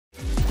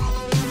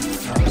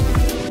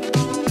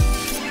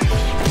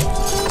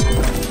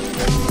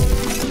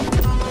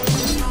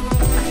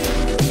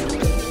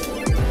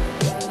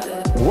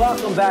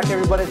Welcome back,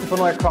 everybody, to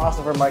Pinoy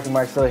Crossover. Mike and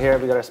Mark still here.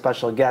 We got our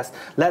special guest.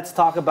 Let's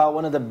talk about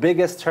one of the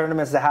biggest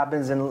tournaments that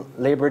happens in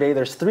Labor Day.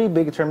 There's 3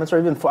 big tournaments, or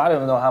even 4. I don't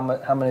even know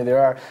how many there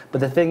are.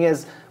 But the thing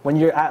is, when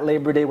you're at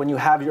Labor Day, when you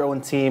have your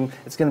own team,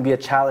 it's going to be a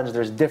challenge.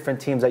 There's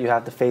different teams that you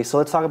have to face. So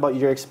let's talk about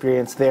your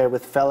experience there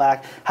with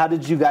Fil-Act. How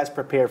did you guys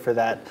prepare for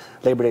that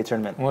Labor Day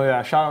tournament? Well,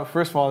 yeah, shout out.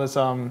 First of all, it's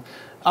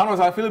I don't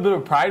know. I feel a bit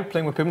of pride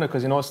playing with PIBNA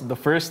because, you know, it's the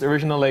first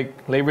original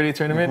Labor Day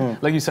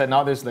tournament. Like you said,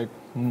 now there's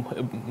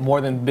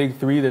more than big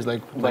 3. There's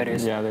there's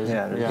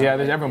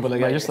everyone.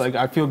 But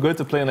I feel good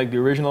to play in the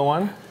original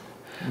one.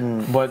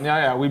 But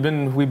yeah, we've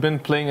been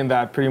playing in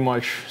that pretty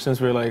much since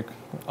we were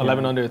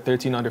 11 under,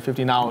 13 under,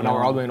 15. Now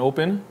we're all the way in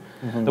open.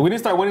 We didn't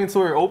start winning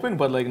until we were open,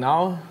 but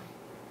now,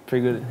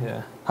 pretty good.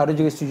 Yeah. How did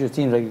you guys choose your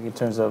team in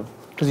terms of?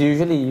 Because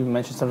usually you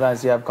mentioned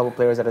sometimes you have a couple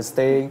players that are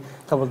staying,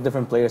 a couple of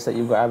different players that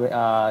you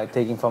grab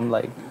taking from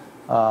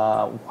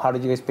how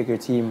did you guys pick your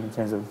team in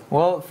terms of?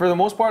 Well, for the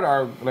most part,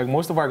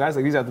 most of our guys,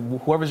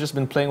 whoever's just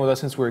been playing with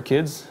us since we were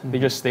kids, they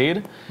just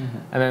stayed.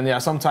 And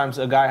then sometimes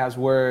a guy has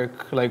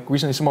work.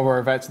 Recently, some of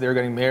our vets, they're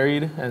getting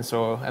married, and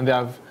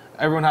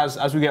everyone has,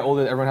 as we get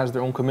older, everyone has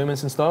their own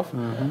commitments and stuff.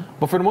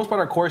 But for the most part,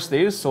 our core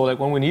stays. So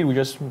when we need, we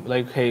just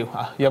hey,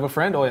 you have a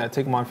friend? Oh yeah,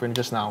 take him on for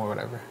just now or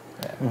whatever.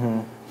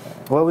 Yeah.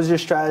 What was your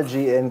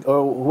strategy,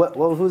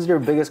 who's your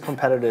biggest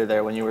competitor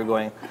there when you were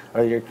going,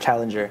 or your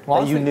challenger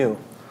that you knew?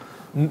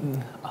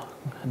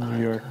 New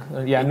York.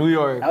 Yeah, New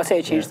York. I would say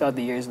it changed throughout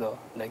the years, though.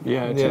 It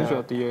changed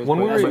throughout the years. When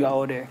we got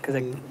older, because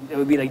it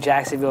would be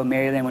Jacksonville,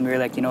 Maryland, when we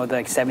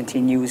were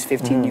 17 U's,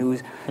 15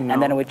 U's, and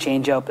then it would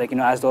change up,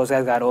 as those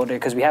guys got older.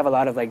 Because we have a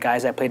lot of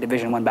guys that play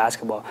Division I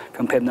basketball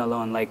from PIBNA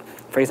alone.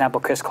 For example,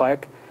 Chris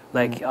Clark,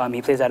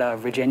 he plays out of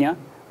Virginia.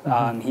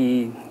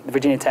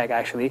 Virginia Tech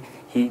actually.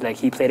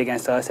 He played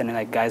against us, and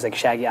then guys like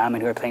Shaggy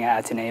Ahmed who are playing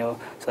at Ateneo.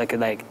 So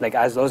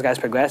as those guys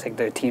progressed,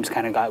 their teams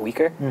kind of got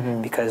weaker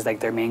because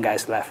their main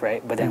guys left,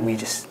 right? But then we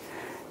just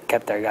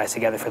kept our guys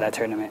together for that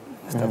tournament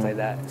and stuff like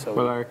that. So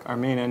well, our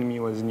main enemy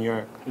was New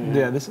York.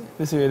 Yeah, this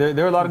year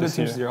there were a lot of good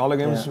teams here. All the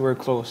games were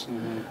close.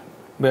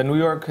 But New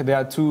York, they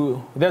had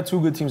two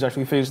good teams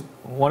actually. We faced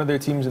one of their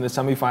teams in the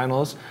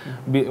semifinals.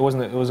 It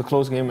was a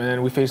close game, and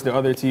then we faced the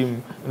other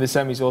team in the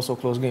semis, also a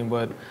close game.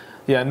 But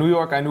yeah, New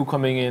York, I knew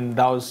coming in,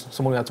 that was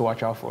someone we had to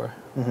watch out for.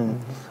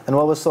 And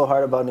what was so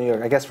hard about New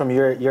York? I guess from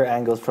your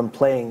angles, from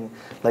playing,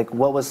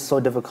 what was so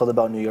difficult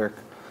about New York?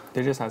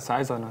 They just had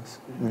size on us.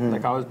 I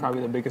was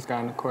probably the biggest guy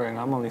on the court, and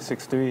I'm only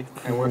 6'3",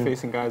 and we're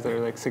facing guys that are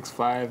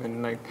 6'5",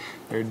 and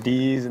they're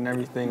D's and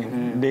everything,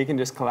 and they can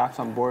just collapse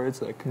on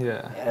boards. We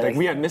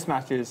had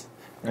mismatches,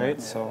 right?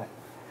 So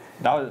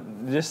that was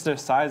just their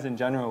size in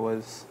general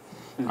was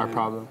our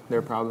problem,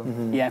 their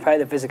problem. Yeah, and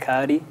probably the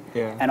physicality.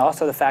 Yeah. And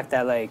also the fact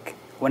that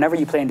whenever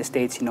you play in the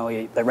States, the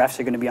refs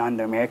are going to be on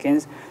the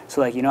Americans.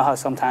 So, you know how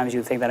sometimes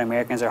you think that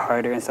Americans are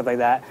harder and stuff like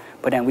that,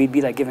 but then we'd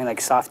be, giving,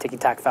 soft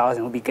ticky-tack fouls,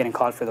 and we'd be getting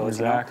called for those,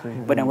 Exactly. You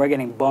know? But then we're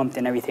getting bumped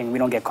and everything. We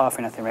don't get called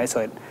for nothing, right?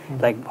 So,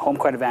 home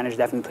court advantage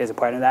definitely plays a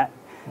part in that.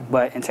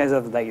 But in terms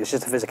of, it's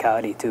just the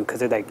physicality, too, because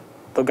they're,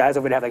 the guys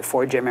over there have,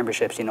 4 gym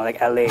memberships, LA.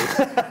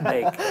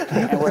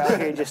 And we're out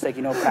here just,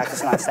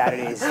 practicing on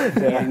Saturdays.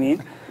 You know what I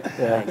mean?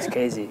 Yeah. It's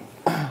crazy.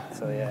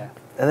 So, yeah.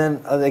 And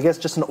then I guess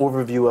just an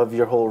overview of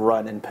your whole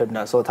run in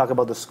PIBNA. So talk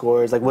about the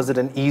scores. Was it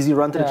an easy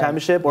run to the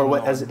championship, or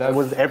was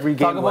every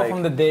game? Talk about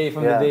from the day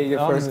your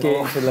first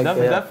game to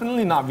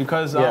definitely not,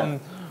 because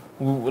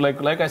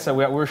like I said,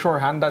 we were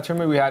short-handed that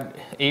tournament. We had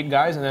 8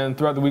 guys, and then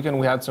throughout the weekend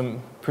we had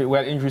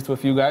injuries to a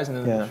few guys, and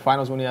then the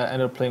finals when we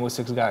ended up playing with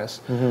 6 guys.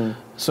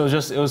 So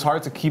it was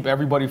hard to keep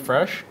everybody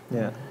fresh.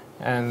 Yeah.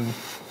 And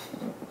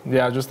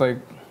just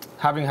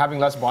having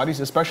less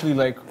bodies, especially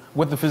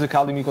with the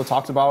physicality Miko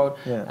talked about,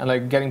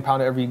 and getting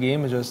pounded every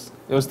game, it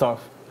was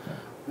tough.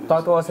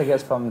 Talk to us, I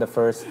guess, talk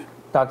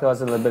to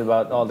us a little bit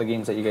about all the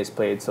games that you guys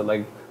played. So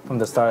from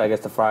the start, I guess,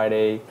 the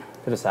Friday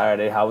to the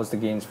Saturday, how was the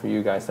games for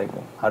you guys?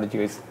 How did you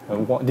guys,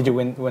 did you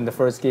win the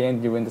first game?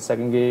 Did you win the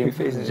second game? We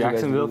faced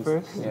Jacksonville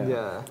first.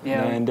 Yeah.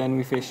 And then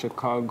we faced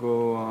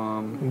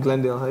Chicago.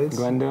 Glendale Heights.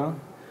 Glendale.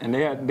 And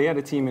they had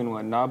a team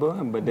in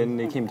NABA, but then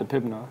they came to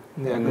PIBNA.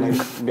 Yeah. And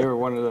they were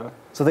one of the...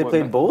 So they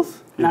played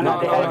both?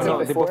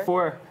 No,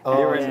 before.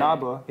 They were in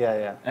NABA.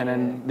 Yeah. And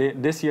then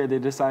this year they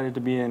decided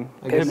to be in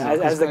PIBNA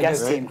as the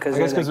guest team. I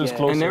guess because it was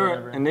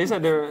closer. And they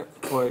said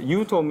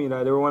you told me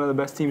that they were one of the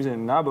best teams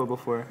in NABA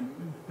before.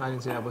 I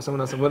didn't say that, but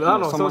someone else said. But I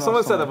don't know.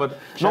 Someone said that, but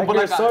check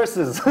your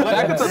sources.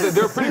 I can tell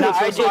they're pretty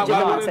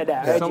good.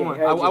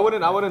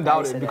 I wouldn't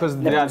doubt it because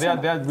they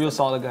had real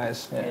solid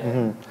guys.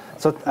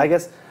 So I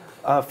guess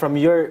from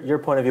your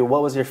point of view,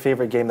 what was your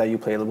favorite game that you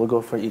played? We'll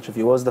go for each of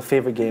you. What was the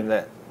favorite game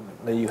that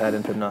you had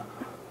in PIBNA?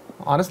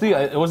 Honestly,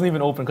 it wasn't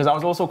even open because I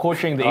was also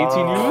coaching the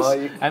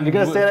 18Us. And you're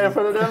going to say that in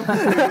front of them?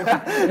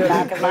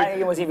 Because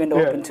my was even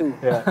open too.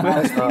 Yeah.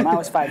 Mine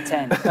was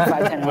 5'10".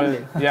 5'10"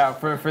 only. Yeah,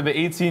 for the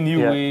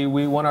 18U,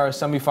 we won our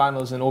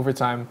semifinals in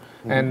overtime.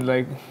 And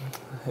it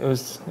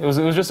was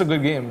just a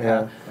good game.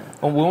 Yeah.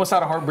 We almost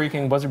had a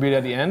heartbreaking buzzer beater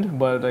at the end,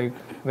 but the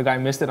guy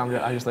missed it.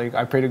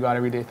 I pray to God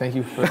every day. Thank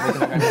you for making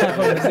that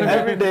guy miss it.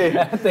 Every day.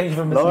 Thank you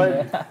for missing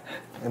it.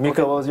 And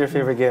Miko, what was your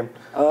favorite game?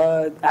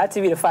 It had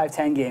to be the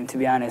 5-10 game, to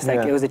be honest.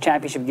 Like, it was a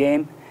championship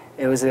game.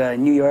 It was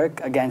New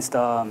York against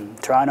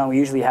Toronto. We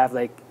usually have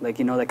like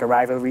a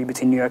rivalry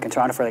between New York and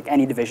Toronto for like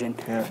any division,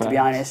 to be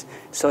honest.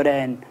 So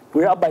then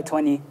we were up by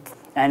 20,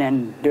 and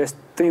then there's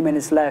 3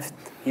 minutes left,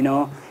 you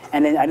know.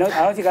 And then I don't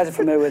know if you guys are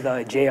familiar with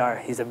JR.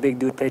 He's a big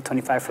dude, played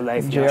 25 for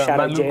life. You know, shout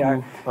out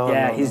JR.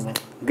 He's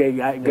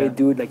great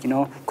dude, like, you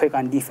know, quick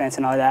on defense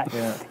and all that.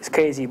 Yeah. It's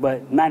crazy,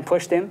 but man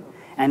pushed him,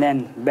 and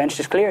then bench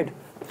just cleared.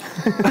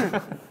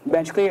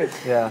 Bench cleared.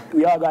 Yeah.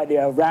 We all got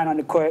there, ran on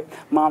the court.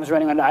 Mom's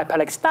running on the iPad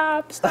like,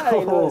 stop.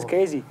 You know, it's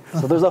crazy.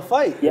 So there's a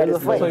fight. Yeah, there's a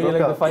fight. So you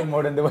like the fight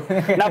more than the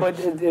win? No, but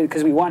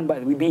because we won,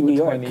 but we beat New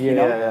York, you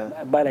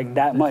know, by like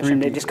that much,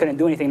 and they just couldn't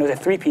do anything. It was a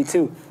 3-peat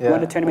too. We won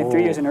the tournament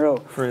 3 years in a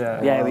row.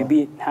 We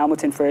beat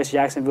Hamilton first,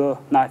 Jacksonville,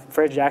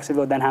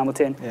 then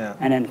Hamilton,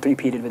 and then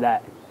 3-peated with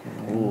that.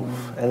 Ooh,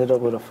 ended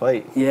up with a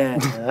fight. Yeah.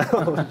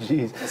 Oh,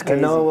 jeez.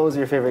 And Noah, what was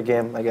your favorite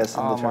game, I guess,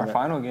 in the tournament? Our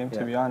final game,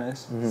 to be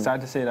honest.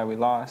 Sad to say that we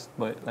lost,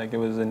 but like it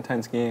was an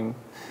intense game.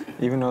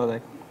 Even though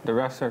like the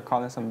refs are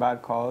calling some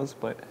bad calls,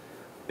 but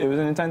it was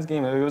an intense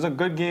game. It was a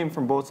good game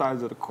from both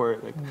sides of the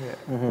court. Like,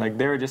 like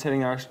they were just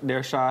hitting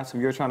their shots.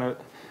 We were trying to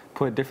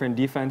put different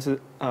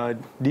defensive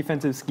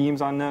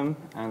schemes on them,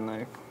 and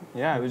like,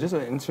 yeah, it was just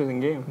an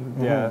interesting game.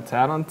 Yeah, to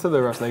add on to the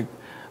refs,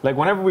 like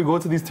whenever we go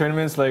to these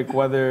tournaments, like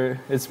whether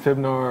it's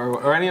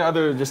PIBNA or any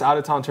other just out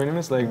of town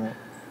tournaments, like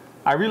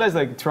I realize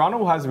like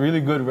Toronto has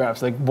really good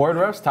refs, like board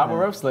refs, top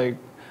refs. Like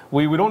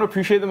we don't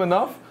appreciate them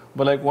enough.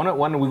 But like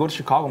when we go to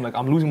Chicago,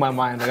 I'm losing my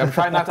mind. Like I'm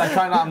trying not to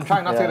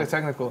get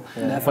technical.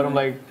 But I'm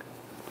like,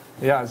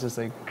 yeah, it's just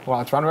like,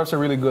 wow, Toronto refs are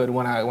really good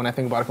when I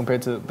think about it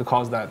compared to the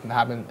calls that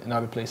happen in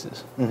other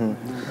places.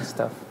 That's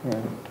tough.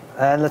 Yeah.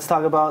 And let's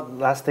talk about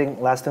last thing.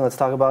 Let's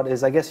talk about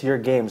is, I guess, your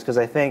games, because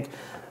I think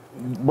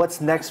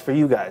what's next for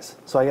you guys.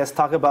 So I guess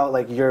talk about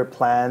like your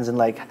plans and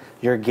like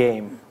your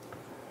game.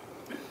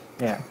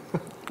 Yeah.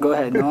 Go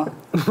ahead, Noah.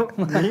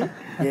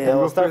 Yeah,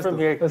 we'll start from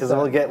here because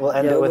we'll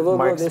end it with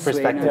Mark's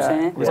perspective.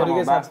 So do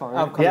you guys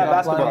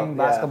have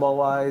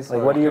basketball-wise?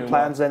 Like, what are your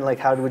plans and like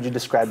how would you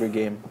describe your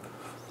game?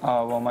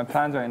 Well, my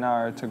plans right now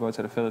are to go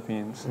to the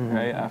Philippines.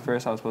 Right. At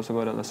first, I was supposed to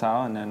go to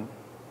LaSalle, and then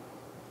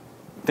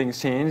things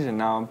changed, and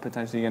now I'm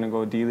potentially gonna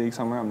go D-League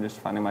somewhere. I'm just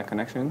finding my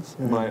connections.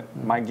 But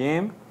my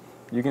game,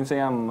 you can say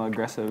I'm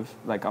aggressive.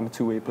 Like I'm a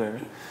two-way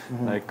player.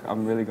 Like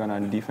I'm really good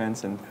on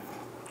defense. And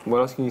what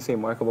else can you say,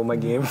 Mark, about my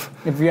game?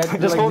 If you had to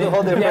just hold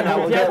it. You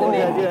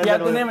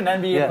have to name an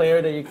NBA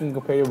player that you can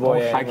compare your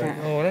boy. I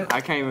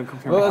can't even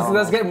compare. Well,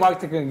 let's get Mark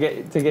to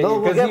get you.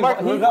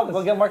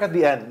 We'll get Mark at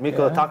the end.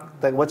 Miko, talk.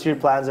 Like, what's your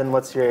plans and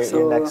what's your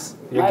game?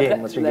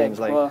 What's your games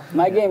like? Well,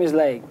 my game is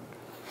like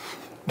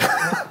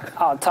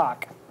I'll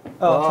talk.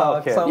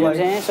 Okay. So, you know what I'm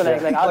saying? So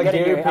like I'll get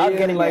in your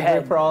head. Like,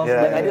 it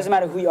doesn't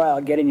matter who you are, I'll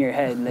get in your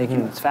head. Like, you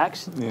know, it's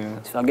facts.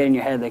 Yeah. So I'll get in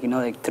your head, like, you know,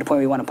 like to the point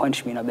where you want to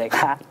punch me, and I'll be like,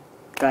 ha,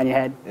 got in your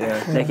head.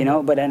 Yeah. Like, you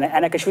know, and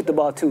I can shoot the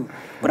ball too.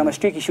 But I'm a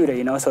streaky shooter,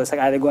 you know, so it's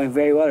like either going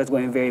very well or it's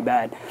going very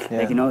bad. Yeah.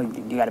 Like, you know,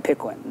 you got to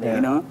pick one, like,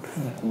 you know.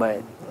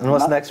 But and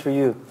what's next for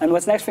you? And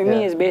what's next for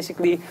me is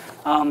basically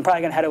I'm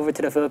probably gonna head over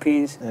to the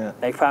Philippines,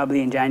 like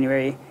probably in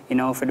January, you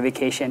know, for the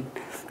vacation.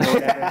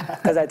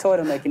 Because I told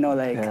him, like, you know,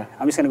 like,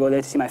 I'm just going to go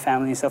there to see my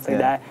family and stuff like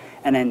that,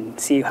 and then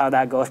see how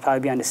that goes, probably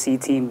be on the C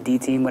team, D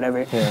team,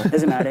 whatever.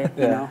 Doesn't matter,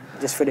 you know,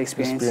 just for the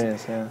experience.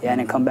 And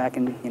then come back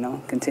and, you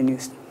know, continue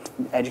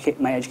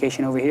my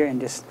education over here and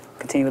just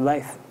continue with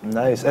life.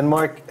 Nice. And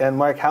Mark,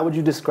 how would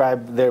you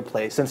describe their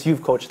play, since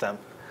you've coached them?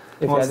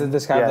 If you had to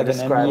describe like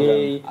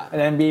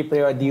an NBA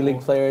player, a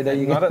D-League player that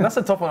you get. That's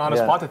a tough one on the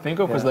spot to think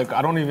of, because like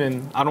I don't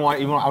even watch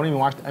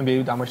the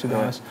NBA that much, to be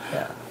honest.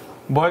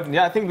 But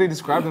yeah, I think they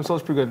describe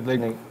themselves pretty good.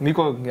 Like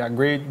Miko,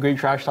 great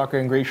trash talker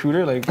and great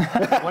shooter. Like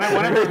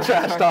whenever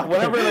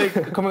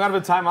like coming out of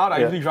a timeout, I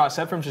usually draw a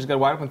set for him, just get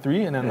wide open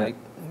three, and then like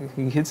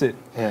he hits it.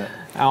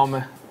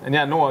 And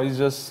yeah, Noah, he's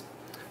just,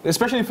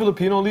 especially in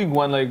Filipino league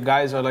when like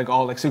guys are like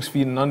all like 6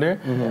 feet and under.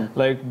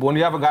 Like when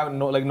you have a guy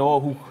like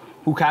Noah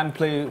who can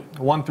play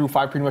 1 through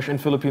 5 pretty much in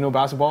Filipino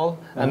basketball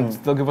and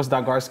still give us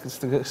that guard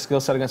skill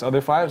set against other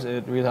fives,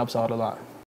 it really helps out a lot.